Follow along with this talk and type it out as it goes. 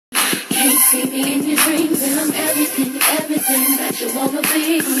see me in your dreams, and I'm everything that you wanna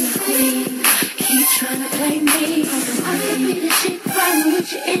be. I'm the queen. Keep trying to play me. I could be the chick riding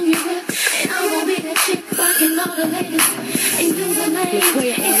with you in your whip, and I'm gonna be the chick rocking all the latest. And you the lady if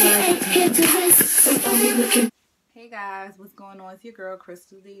you ain't here to this. So don't be looking. Hey guys, what's going on? It's your girl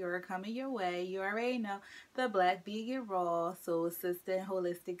Crystal Dior coming your way. You already know, the Black Vegan Raw, soul assistant,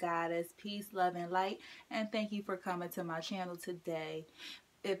 holistic goddess, peace, love, and light. And thank you for coming to my channel today.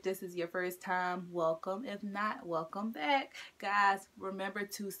 If this is your first time, welcome. If not, welcome back. Guys, remember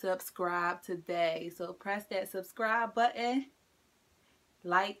to subscribe today. So press that subscribe button,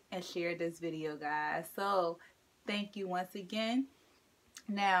 like, and share this video, guys. So thank you once again.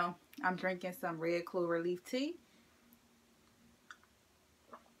 Now, I'm drinking some red clover leaf tea.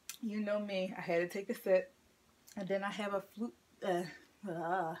 You know me, I had to take a sip. And then I have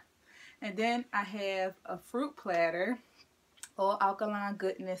a fruit platter, all alkaline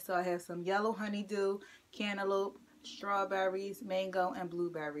goodness. So I have some yellow honeydew, cantaloupe, strawberries, mango, and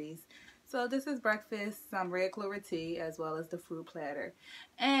blueberries. So this is breakfast, some red clover tea, as well as the fruit platter.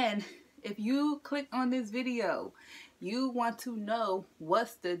 And if you click on this video, you want to know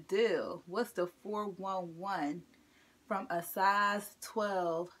what's the deal, what's the 411 from a size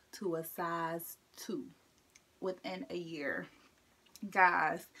 12 to a size 2 within a year.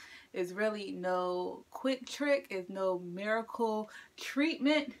 Guys, it's really no quick trick, it's no miracle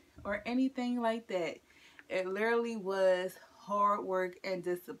treatment or anything like that. It literally was hard work and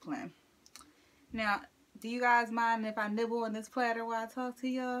discipline. Now, do you guys mind if I nibble on this platter while I talk to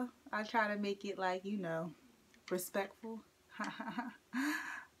y'all? I try to make it, like, you know, respectful.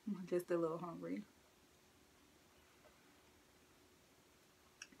 I'm just a little hungry.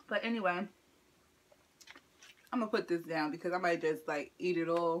 But anyway, I'm going to put this down because I might just, like, eat it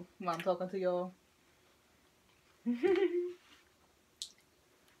all while I'm talking to y'all.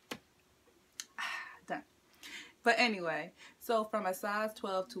 Done. But anyway, so from a size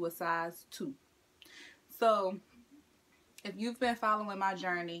 12 to a size 2. So, if you've been following my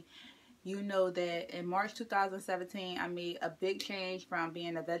journey, you know that in March 2017, I made a big change from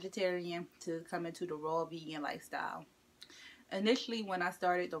being a vegetarian to coming to the raw vegan lifestyle. Initially, when I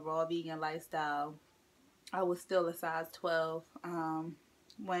started the raw vegan lifestyle, I was still a size 12.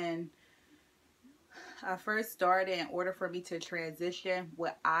 When I first started, in order for me to transition,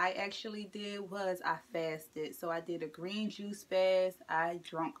 what I actually did was I fasted. So I did a green juice fast, I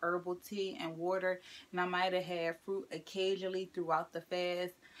drank herbal tea and water, and I might have had fruit occasionally throughout the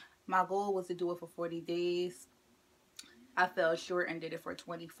fast. My goal was to do it for 40 days. I fell short and did it for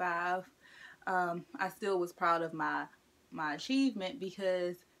 25. I still was proud of my achievement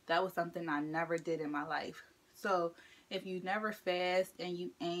because that was something I never did in my life. So if you never fast and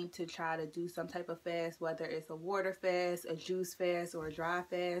you aim to try to do some type of fast, whether it's a water fast, a juice fast, or a dry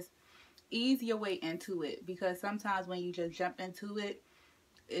fast, ease your way into it, because sometimes when you just jump into it,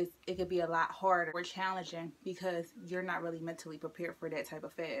 it could be a lot harder or challenging because you're not really mentally prepared for that type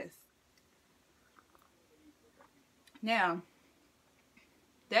of fast. Now,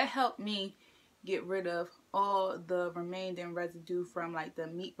 that helped me get rid of all the remaining residue from, like, the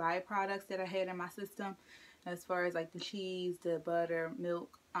meat byproducts that I had in my system, as far as, like, the cheese, the butter,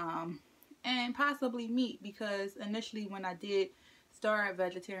 milk, and possibly meat, because initially when I did start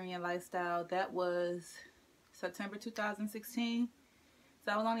vegetarian lifestyle, that was September 2016.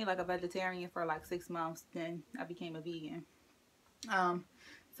 So I was only like a vegetarian for like 6 months, then I became a vegan.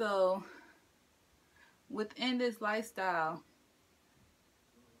 So within this lifestyle,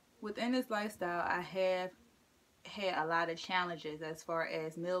 I have had a lot of challenges as far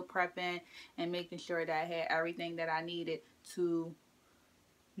as meal prepping and making sure that I had everything that I needed to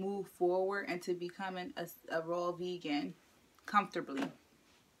move forward and to becoming a raw vegan comfortably.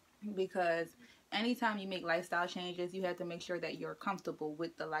 Because anytime you make lifestyle changes, you have to make sure that you're comfortable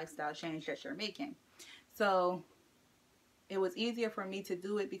with the lifestyle change that you're making. So it was easier for me to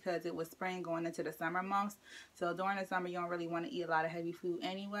do it because it was spring going into the summer months. So during the summer, you don't really want to eat a lot of heavy food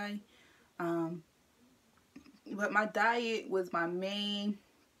anyway. But my diet was my main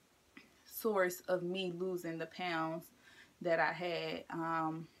source of me losing the pounds that I had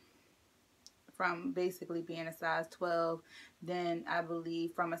from basically being a size 12. Then I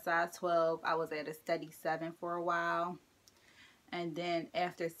believe from a size 12, I was at a steady 7 for a while. And then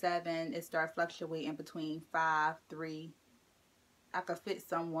after 7, it started fluctuating between 5, 3. I could fit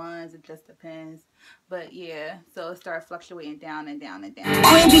some ones, it just depends. But yeah, so it started fluctuating down and down and down.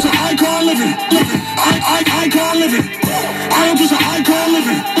 I am just an icon living. Icon living. I am just an icon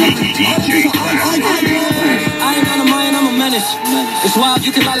living. I am just an icon living. I ain't got a mind, I'm a menace. It's wild,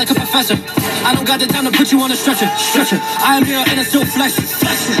 you can lie like a professor. I don't got the time to put you on a stretcher. I am here in a silk flesh.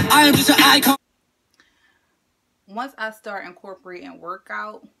 I am just an icon. Once I start incorporating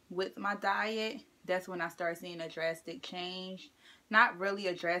workout with my diet, that's when I start seeing a drastic change. Not really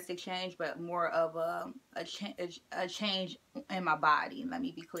a drastic change, but more of a change in my body. Let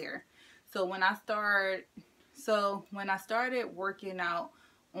me be clear. So when I started working out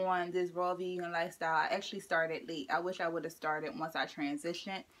on this raw vegan lifestyle, I actually started late. I wish I would have started once I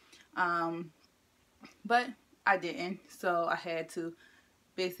transitioned, but I didn't. So I had to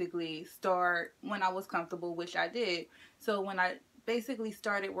basically start when I was comfortable, which I did. So when I basically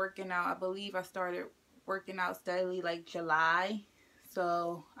started working out, I believe I started working out steadily like July.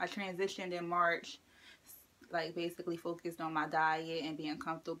 So I transitioned in March, like basically focused on my diet and being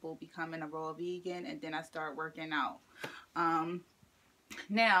comfortable becoming a raw vegan, and then I started working out.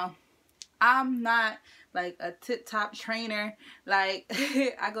 Now, I'm not like a tip-top trainer. Like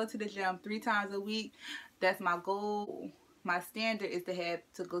I go to the gym 3 times a week. That's my goal. My standard is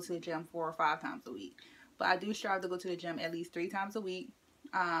to go to the gym 4 or 5 times a week. But I do strive to go to the gym at least 3 times a week.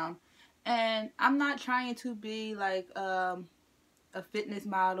 And I'm not trying to be like a fitness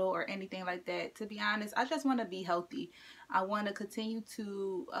model or anything like that. To be honest, I just want to be healthy. I want to continue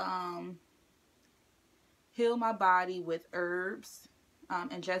to heal my body with herbs,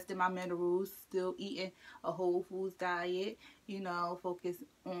 ingesting my minerals, still eating a whole foods diet, you know, focus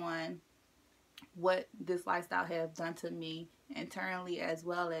on what this lifestyle has done to me internally as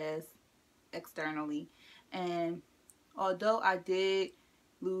well as externally. And although I did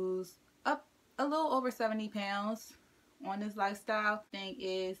lose up a little over 70 pounds on this lifestyle, thing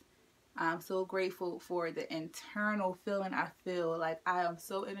is I'm so grateful for the internal feeling I feel. Like I am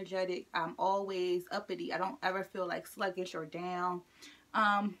so energetic. I'm always uppity. I don't ever feel like sluggish or down.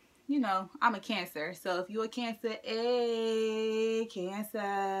 You know, I'm a Cancer. So if you're a Cancer, hey,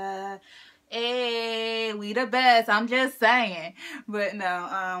 Cancer, hey, we the best. I'm just saying. But no,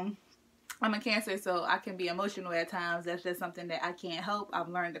 I'm a Cancer, so I can be emotional at times. That's just something that I can't help. I've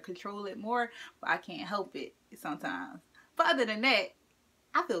learned to control it more, but I can't help it sometimes. But other than that,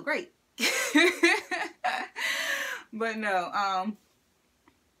 I feel great. But no,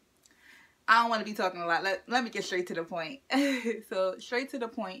 I don't want to be talking a lot. Let me get straight to the point. So straight to the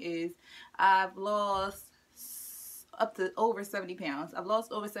point is I've lost up to over 70 pounds. I've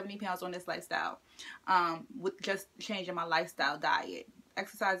lost over 70 pounds on this lifestyle, with just changing my lifestyle diet.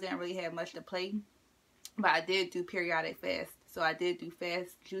 Exercise didn't really have much to play, but I did do periodic fast. So I did do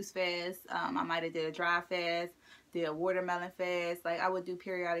juice fast. I might have did a dry fast, did a watermelon fast. Like I would do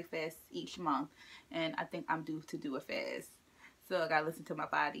periodic fasts each month, and I think I'm due to do a fast. So I gotta listen to my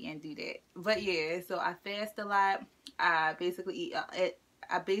body and do that. But yeah, so I fast a lot. I basically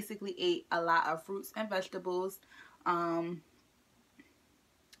ate a lot of fruits and vegetables, and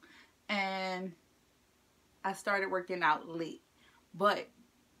I started working out late. But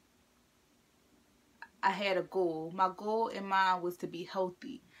I had a goal. My goal in mind was to be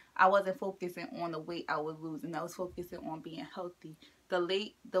healthy. I wasn't focusing on the weight I was losing. I was focusing on being healthy.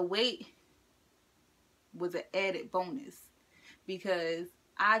 The weight was an added bonus because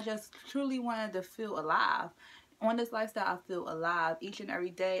I just truly wanted to feel alive. On this lifestyle, I feel alive. Each and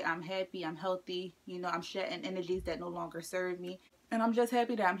every day, I'm happy, I'm healthy. You know, I'm shedding energies that no longer serve me. And I'm just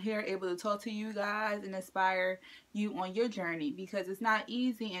happy that I'm here able to talk to you guys and inspire you on your journey, because it's not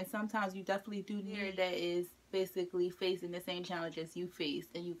easy, and sometimes you definitely do need that is basically facing the same challenges you face,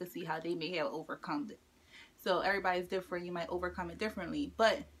 and you can see how they may have overcome it. So everybody's different. You might overcome it differently,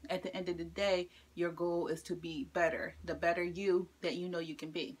 but at the end of the day, your goal is to be better, the better you that you know you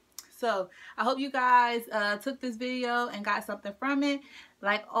can be. So I hope you guys took this video and got something from it.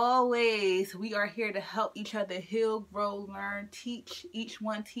 Like always, we are here to help each other heal, grow, learn, teach. Each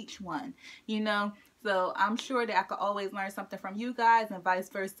one teach one, you know. So I'm sure that I could always learn something from you guys and vice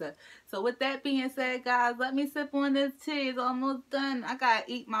versa. So with that being said, guys, let me sip on this tea. It's almost done. I gotta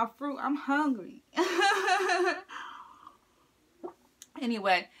eat my fruit. I'm hungry.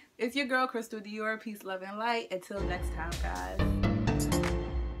 Anyway, it's your girl, Crystal Dior. Peace, love, and light. Until next time, guys.